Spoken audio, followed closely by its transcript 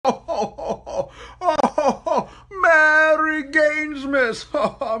yes,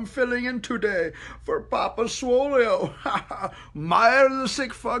 I'm filling in today for Papa Swole. Meyer the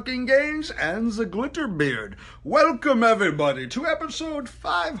Sick Fucking Gaines and the Glitter Beard. Welcome everybody to episode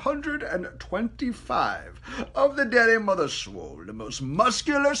 525 of the Daddy Mother Swole, the most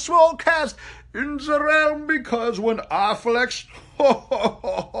muscular swole cast in the realm, because when I flex,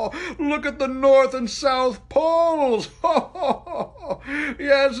 look at the North and South Poles.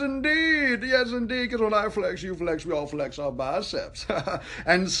 Yes, indeed, because when I flex, you flex, we all flex our biceps.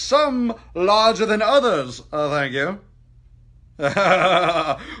 And some larger than others, thank you.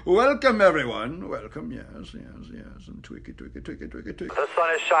 Welcome, everyone. Welcome, yes, and tweaky. The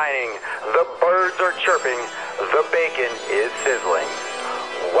sun is shining, the birds are chirping, the bacon is sizzling.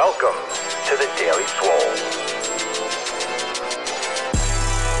 Welcome to the Daily Swole.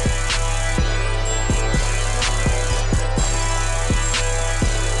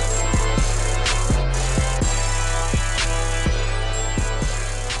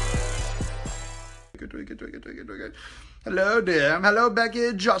 Tweaky. Hello, dear. Hello,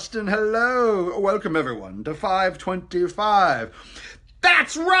 Becky, Justin. Hello. Welcome, everyone, to 525.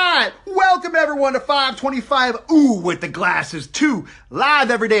 That's right. Welcome, everyone, to 525. Ooh, with the glasses, too. Live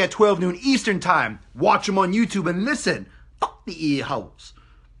every day at 12 noon Eastern Time. Watch them on YouTube and listen. Fuck the ear holes.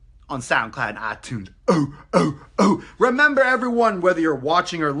 On SoundCloud and iTunes. Oh. Remember, everyone, whether you're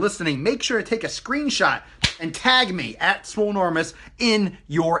watching or listening, make sure to take a screenshot and tag me at Swolenormous in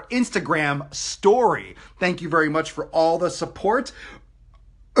your Instagram story. Thank you very much for all the support.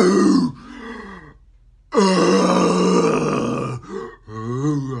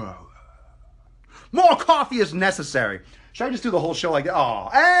 More coffee is necessary. Should I just do the whole show like that? Oh,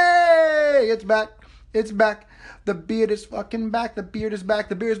 hey, it's back. The beard is fucking back. The beard is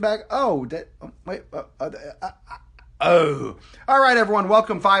back. Oh, Oh. All right, everyone.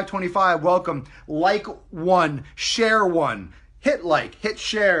 Welcome, 525. Welcome. Like one. Share one. Hit like. Hit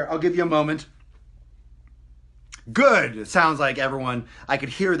share. I'll give you a moment. Good. It sounds like everyone, I could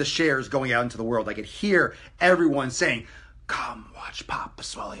hear the shares going out into the world. I could hear everyone saying, come watch Papa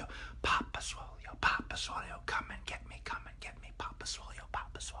Swole. Papa Swole. Papa Swole. Come and get me. Papa Swole.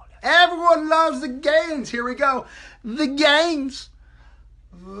 Papa Swole. Everyone loves the Gaines. Here we go. The Gaines.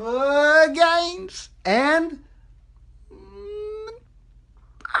 And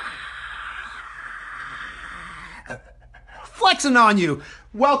flexing on you.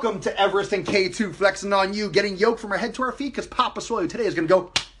 Welcome to Everest and K2 flexing on you, getting yoked from our head to our feet, because Papa Swole today is going to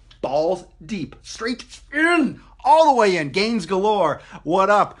go balls deep, straight in, all the way in. Gains galore.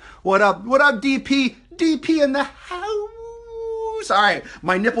 What up, DP? DP in the house. All right,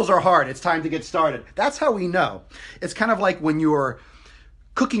 my nipples are hard. It's time to get started. That's how we know. It's kind of like when you're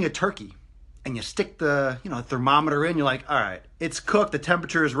cooking a turkey and you stick the thermometer in. You're like, all right, it's cooked. The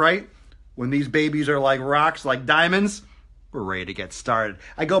temperature is right. When these babies are like rocks, like diamonds, we're ready to get started.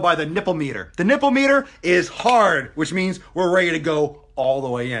 I go by the nipple meter. The nipple meter is hard, which means we're ready to go all the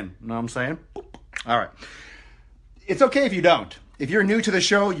way in. You know what I'm saying? All right. It's okay if you don't. If you're new to the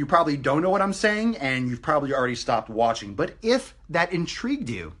show, you probably don't know what I'm saying, and you've probably already stopped watching. But if that intrigued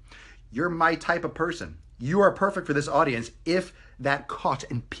you, you're my type of person. You are perfect for this audience if that caught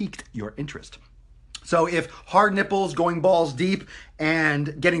and piqued your interest. So if hard nipples, going balls deep,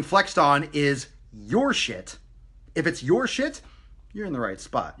 and getting flexed on is your shit, if it's your shit, you're in the right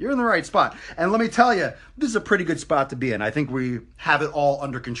spot. And let me tell you, this is a pretty good spot to be in. I think we have it all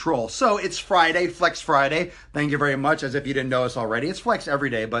under control. So it's Friday, Flex Friday. Thank you very much, as if you didn't know us already. It's Flex every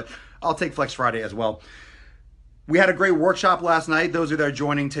day, but I'll take Flex Friday as well. We had a great workshop last night. Those of you that are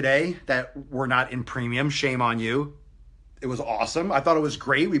joining today that were not in premium, shame on you. It was awesome. I thought it was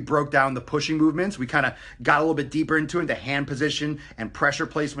great. We broke down the pushing movements. We kind of got a little bit deeper into it, into hand position and pressure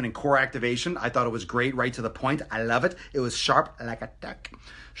placement and core activation. I thought it was great, right to the point. I love it. It was sharp like a duck,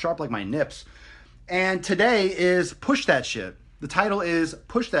 sharp like my nips. And today is Push That Shit. The title is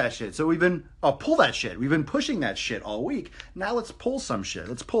Push That Shit. So pull that shit. We've been pushing that shit all week. Now let's pull some shit.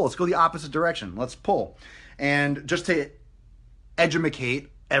 Let's pull. Let's go the opposite direction. Let's pull. And just to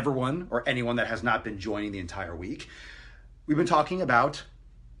educate everyone or anyone that has not been joining the entire week, we've been talking about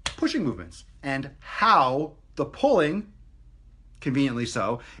pushing movements and how the pulling, conveniently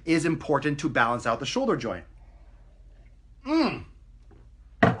so, is important to balance out the shoulder joint.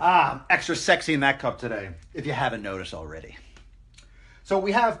 Extra sexy in that cup today, if you haven't noticed already. So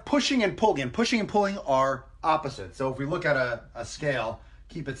we have pushing and pulling, and pushing and pulling are opposite. So if we look at a scale,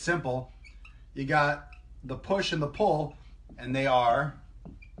 keep it simple, you got the push and the pull, and they are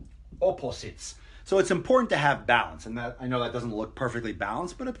opposites. So it's important to have balance, and that I know that doesn't look perfectly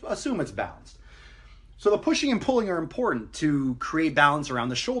balanced, but assume it's balanced. So the pushing and pulling are important to create balance around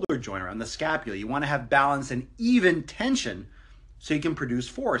the shoulder joint, around the scapula. You want to have balance and even tension so you can produce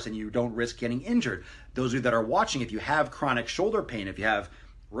force and you don't risk getting injured. Those of you that are watching, if you have chronic shoulder pain, if you have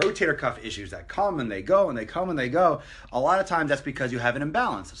rotator cuff issues that come and they go and they come and they go, a lot of times that's because you have an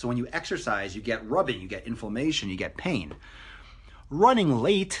imbalance. So when you exercise, you get rubbing, you get inflammation, you get pain. Running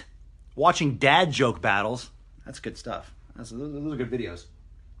late, watching dad joke battles, that's good stuff. Those are good videos.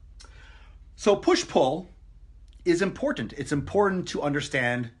 So push-pull is important. It's important to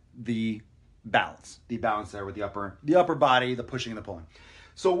understand the balance there with the upper body, the pushing and the pulling.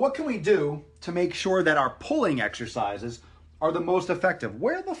 So what can we do to make sure that our pulling exercises are the most effective?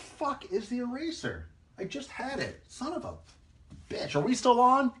 Where the fuck is the eraser? I just had it. Son of a bitch. Are we still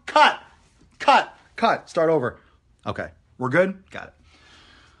on? Cut. Start over. Okay. We're good? Got it.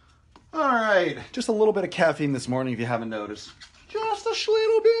 All right. Just a little bit of caffeine this morning if you haven't noticed. Just a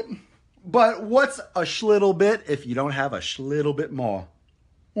little bit. But what's a little bit if you don't have a little bit more?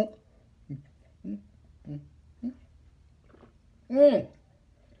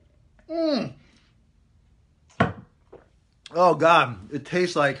 Oh God, it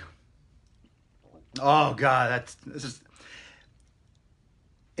tastes like, oh God, this is,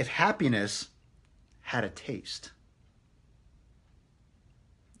 if happiness had a taste,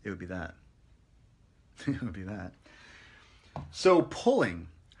 it would be that. It would be that. So pulling,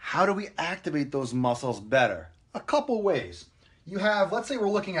 how do we activate those muscles better? A couple ways. You have, let's say we're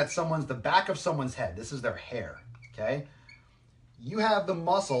looking at the back of someone's head. This is their hair, okay? You have the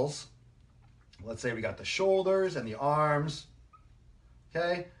muscles. Let's say we got the shoulders and the arms,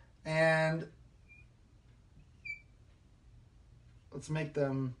 okay? And let's make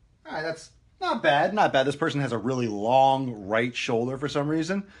them, all right, that's not bad. This person has a really long right shoulder for some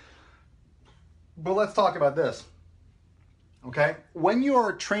reason. But let's talk about this, okay? When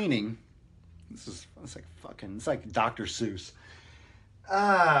you're training, it's like Dr. Seuss.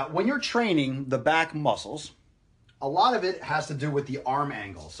 When you're training the back muscles, a lot of it has to do with the arm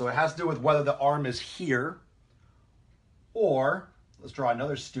angle. So it has to do with whether the arm is here or, let's draw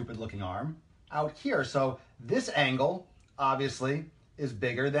another stupid looking arm, out here. So this angle, obviously, is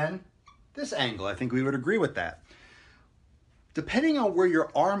bigger than this angle. I think we would agree with that. Depending on where your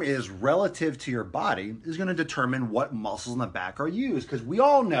arm is relative to your body is going to determine what muscles in the back are used. Because we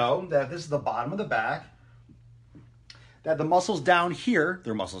all know that this is the bottom of the back, that the muscles down here,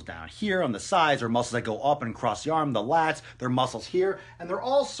 they're muscles down here on the sides, or muscles that go up and across the arm, the lats, they're muscles here, and they're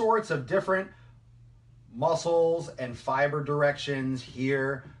all sorts of different muscles and fiber directions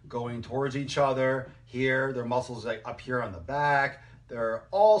here going towards each other. Here, they're muscles like up here on the back. There are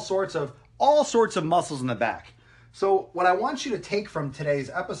all sorts of muscles in the back. So what I want you to take from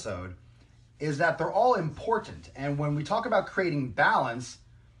today's episode is that they're all important. And when we talk about creating balance,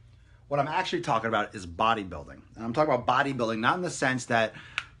 what I'm actually talking about is bodybuilding. And I'm talking about bodybuilding not in the sense that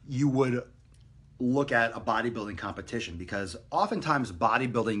you would look at a bodybuilding competition, because oftentimes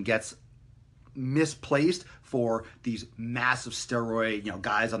bodybuilding gets misplaced for these massive steroid,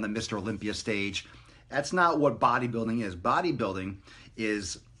 guys on the Mr. Olympia stage. That's not what bodybuilding is. Bodybuilding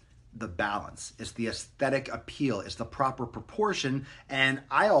is the balance. It's the aesthetic appeal. It's the proper proportion. And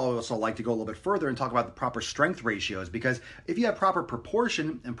I also like to go a little bit further and talk about the proper strength ratios, because if you have proper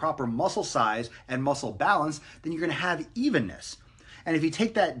proportion and proper muscle size and muscle balance, then you're going to have evenness. And if you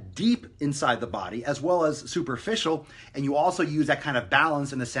take that deep inside the body as well as superficial, and you also use that kind of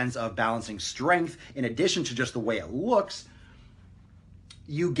balance in the sense of balancing strength in addition to just the way it looks,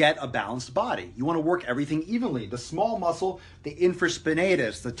 you get a balanced body. You want to work everything evenly. The small muscle, the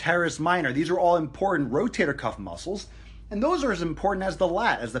infraspinatus, the teres minor, these are all important rotator cuff muscles. And those are as important as the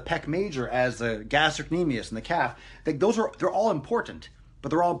lat, as the pec major, as the gastrocnemius and the calf. They're all important, but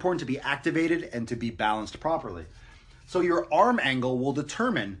they're all important to be activated and to be balanced properly. So your arm angle will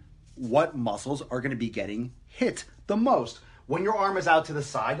determine what muscles are going to be getting hit the most. When your arm is out to the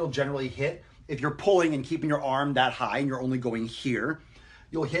side, you'll generally hit, if you're pulling and keeping your arm that high and you're only going here,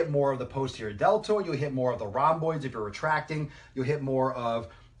 you'll hit more of the posterior deltoid, you'll hit more of the rhomboids if you're retracting, you'll hit more of,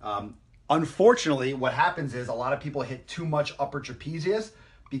 unfortunately, what happens is a lot of people hit too much upper trapezius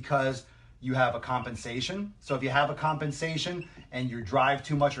because you have a compensation. So if you have a compensation and you drive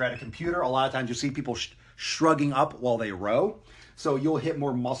too much or at a computer, a lot of times you'll see people shrugging up while they row. So you'll hit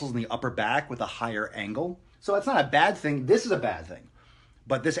more muscles in the upper back with a higher angle. So it's not a bad thing. This is a bad thing.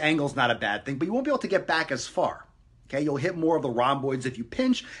 But this angle's not a bad thing, but you won't be able to get back as far. Okay, you'll hit more of the rhomboids if you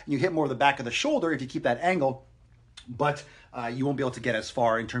pinch, and you hit more of the back of the shoulder if you keep that angle, but you won't be able to get as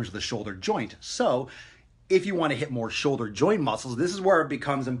far in terms of the shoulder joint. So if you want to hit more shoulder joint muscles, this is where it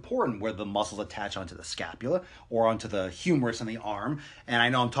becomes important, where the muscles attach onto the scapula or onto the humerus in the arm. And I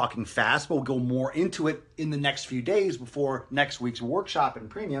know I'm talking fast, but we'll go more into it in the next few days before next week's workshop and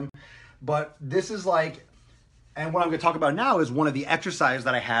premium. But this is like And what I'm going to talk about now is one of the exercises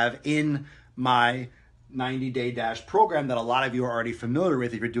that I have in my 90-day dash program that a lot of you are already familiar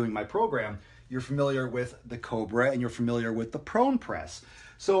with. If you're doing my program, you're familiar with the Cobra and you're familiar with the prone press.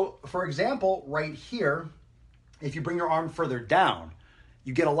 So for example, right here, if you bring your arm further down,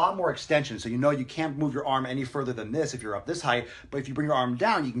 you get a lot more extension. So you know you can't move your arm any further than this if you're up this height, but if you bring your arm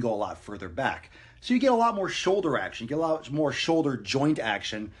down, you can go a lot further back. So you get a lot more shoulder action, you get a lot more shoulder joint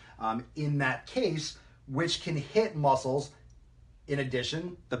action in that case, which can hit muscles, in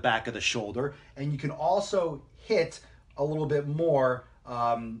addition, the back of the shoulder, and you can also hit a little bit more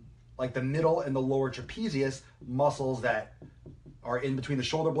like the middle and the lower trapezius muscles that are in between the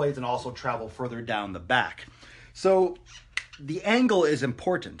shoulder blades and also travel further down the back. So the angle is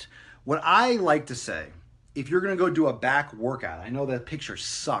important. What I like to say, if you're going to go do a back workout, I know that picture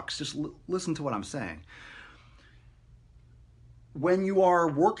sucks, just listen to what I'm saying. When you are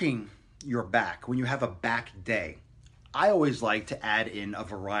working your back, when you have a back day, I always like to add in a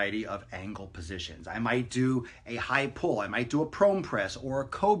variety of angle positions. I might do a high pull, I might do a prone press or a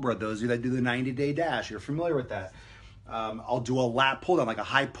Cobra. Those of you that do the 90-day dash, you're familiar with that. I'll do a lat pull down, like a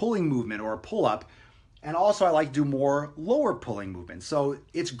high pulling movement or a pull up. And also I like to do more lower pulling movements. So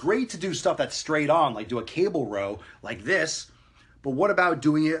it's great to do stuff that's straight on, like do a cable row like this, but what about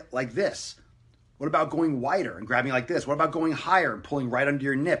doing it like this? What about going wider and grabbing like this? What about going higher and pulling right under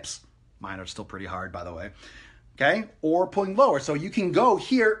your nips? Mine are still pretty hard, by the way. Okay, or pulling lower. So you can go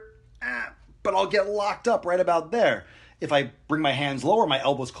here, but I'll get locked up right about there. If I bring my hands lower, my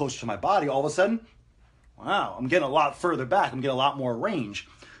elbows closer to my body, all of a sudden, wow, I'm getting a lot further back. I'm getting a lot more range.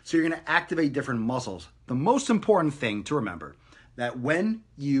 So you're going to activate different muscles. The most important thing to remember that when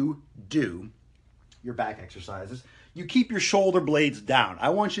you do your back exercises, you keep your shoulder blades down. I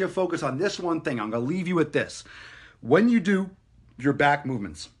want you to focus on this one thing. I'm going to leave you with this. When you do your back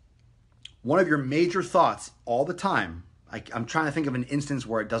movements, one of your major thoughts all the time, I'm trying to think of an instance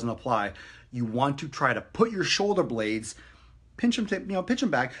where it doesn't apply. You want to try to put your shoulder blades, pinch them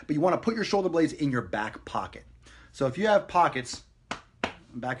back, but you want to put your shoulder blades in your back pocket. So if you have pockets,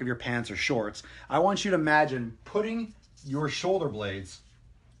 back of your pants or shorts, I want you to imagine putting your shoulder blades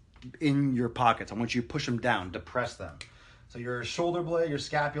in your pockets. I want you to push them down, depress them. So your shoulder blade, your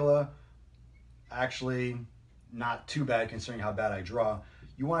scapula, actually not too bad considering how bad I draw.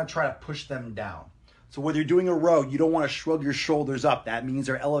 You want to try to push them down. So whether you're doing a row, you don't want to shrug your shoulders up. That means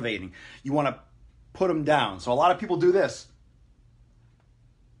they're elevating. You want to put them down. So a lot of people do this.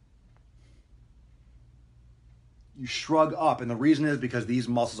 You shrug up, and the reason is because these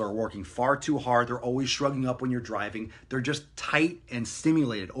muscles are working far too hard. They're always shrugging up when you're driving. They're just tight and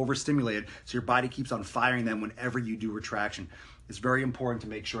stimulated, overstimulated, so your body keeps on firing them whenever you do retraction. It's very important to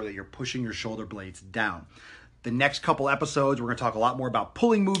make sure that you're pushing your shoulder blades down. The next couple episodes, we're going to talk a lot more about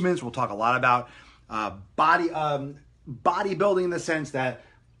pulling movements. We'll talk a lot about bodybuilding in the sense that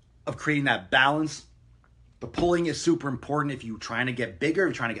of creating that balance. The pulling is super important if you're trying to get bigger, if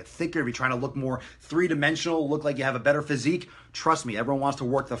you're trying to get thicker, if you're trying to look more three-dimensional, look like you have a better physique. Trust me, everyone wants to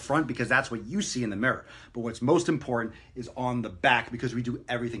work the front because that's what you see in the mirror. But what's most important is on the back because we do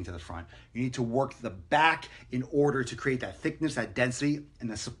everything to the front. You need to work the back in order to create that thickness, that density, and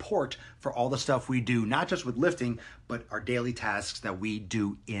the support for all the stuff we do, not just with lifting, but our daily tasks that we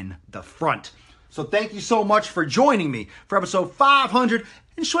do in the front. So thank you so much for joining me for episode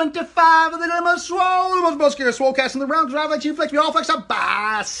 525 of the name of Swole, the most muscular Swolecast in the round. Because I let you flex, we all flex our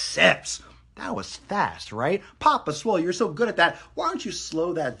biceps. That was fast, right? Papa Swole, you're so good at that. Why don't you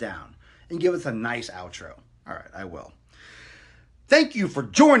slow that down and give us a nice outro? All right, I will. Thank you for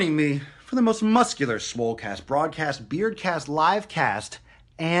joining me for the most muscular Swolecast, broadcast, beardcast, livecast,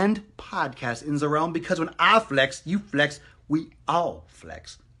 and podcast in the realm. Because when I flex, you flex, we all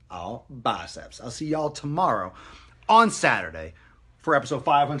flex our biceps. I'll see y'all tomorrow on Saturday for episode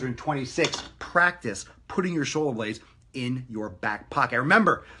 526. Practice putting your shoulder blades in your back pocket.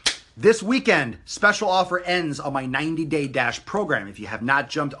 Remember, this weekend, special offer ends on my 90-day dash program. If you have not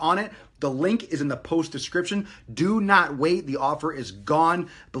jumped on it, the link is in the post description. Do not wait. The offer is gone.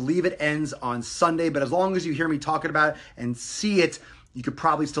 Believe it ends on Sunday, but as long as you hear me talking about it and see it, you could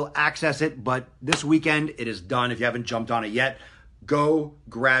probably still access it. But this weekend, it is done. If you haven't jumped on it yet, go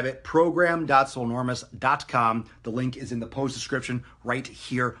grab it. Program.swolenormous.com. The link is in the post description right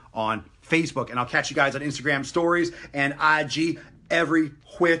here on Facebook. And I'll catch you guys on Instagram stories and IG every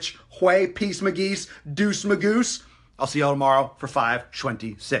which way. Peace, McGeese. Deuce, Magoose. I'll see y'all tomorrow for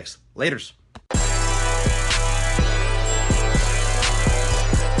 526. Laters.